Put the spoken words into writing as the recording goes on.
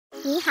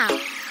你好，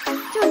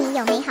祝你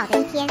有美好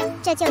的一天。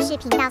这就是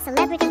频道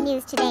Celebrity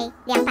News Today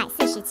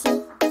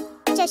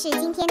 247。这是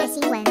今天的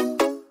新闻。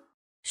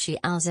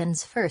Xiao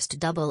Zhan's first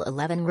Double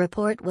 11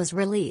 report was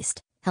released,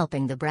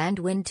 helping the brand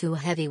win 2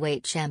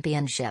 heavyweight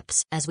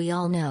championships. As we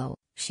all know,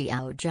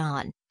 Xiao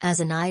Zhan, as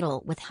an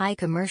idol with high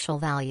commercial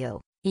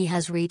value, he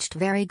has reached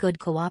very good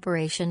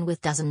cooperation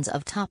with dozens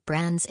of top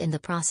brands in the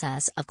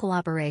process of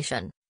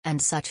cooperation, and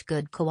such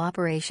good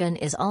cooperation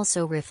is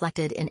also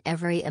reflected in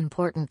every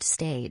important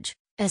stage,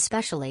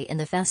 especially in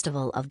the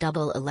festival of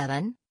Double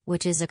 11,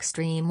 which is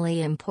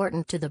extremely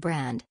important to the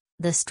brand.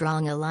 The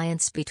strong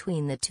alliance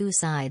between the two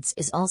sides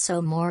is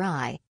also more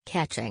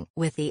eye-catching.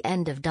 With the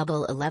end of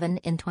Double 11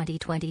 in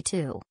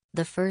 2022,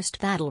 the first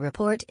battle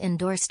report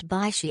endorsed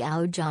by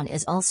Xiao Zhan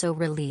is also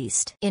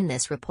released. In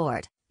this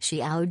report,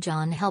 Xiao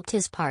Zhan helped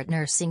his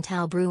partner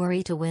Tsingtao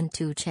Brewery to win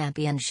 2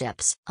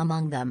 championships.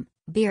 Among them,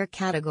 beer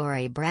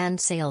category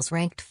brand sales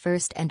ranked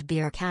first and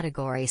beer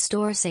category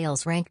store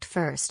sales ranked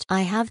first.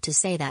 I have to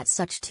say that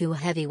such 2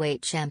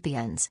 heavyweight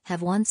champions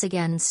have once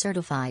again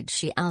certified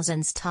Xiao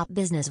Zhan's top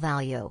business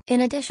value.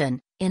 In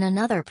addition, in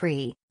another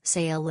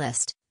pre-sale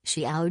list,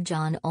 Xiao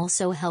Zhan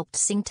also helped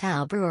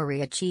Tsingtao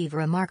Brewery achieve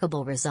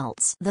remarkable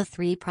results. The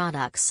 3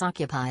 products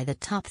occupy the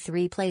top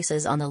 3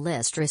 places on the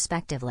list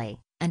respectively,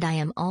 and I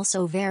am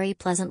also very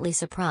pleasantly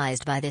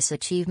surprised by this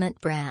achievement.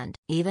 Brand.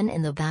 Even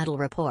in the battle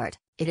report,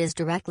 it is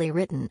directly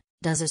written,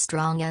 does a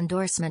strong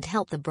endorsement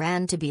help the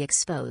brand to be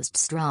exposed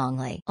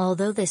strongly?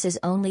 Although this is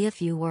only a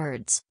few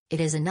words, it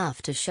is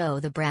enough to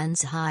show the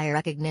brand's high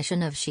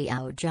recognition of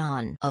Xiao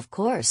Zhan. Of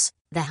course,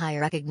 the high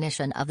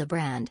recognition of the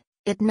brand,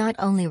 it not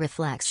only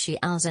reflects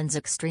Xiao Zhan's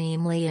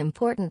extremely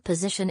important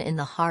position in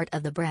the heart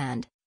of the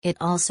brand, it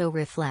also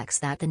reflects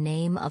that the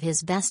name of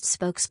his best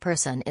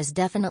spokesperson is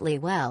definitely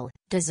well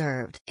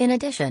deserved. In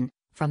addition,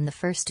 from the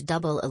first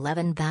Double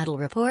 11 battle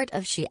report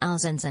of Xiao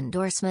Zhan's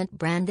endorsement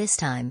brand this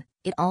time,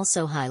 it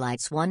also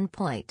highlights one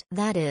point.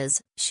 That is,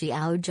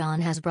 Xiao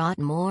Zhan has brought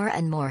more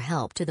and more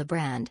help to the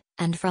brand,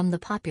 and from the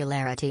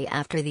popularity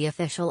after the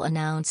official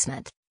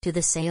announcement, to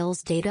the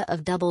sales data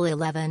of Double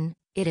 11,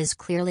 it is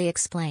clearly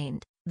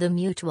explained. The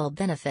mutual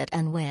benefit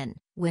and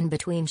win-win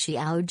between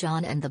Xiao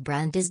Zhan and the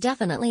brand is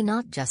definitely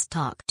not just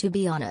talk. To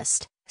be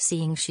honest,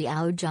 seeing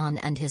Xiao Zhan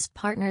and his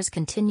partners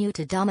continue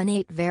to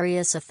dominate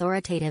various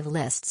authoritative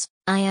lists,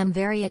 I am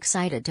very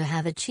excited to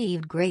have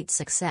achieved great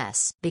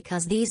success.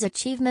 Because these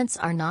achievements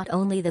are not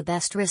only the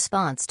best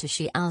response to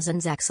Xiao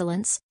Zhan's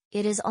excellence,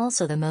 it is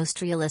also the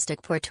most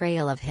realistic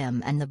portrayal of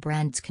him and the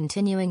brand's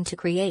continuing to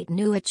create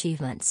new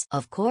achievements.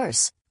 Of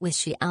course, with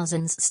Xiao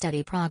Zhan's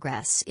steady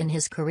progress in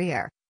his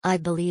career, I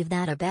believe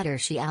that a better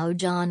Xiao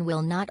Zhan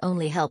will not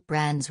only help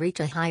brands reach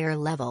a higher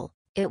level,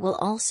 it will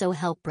also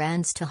help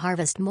brands to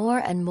harvest more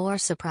and more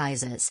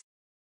surprises.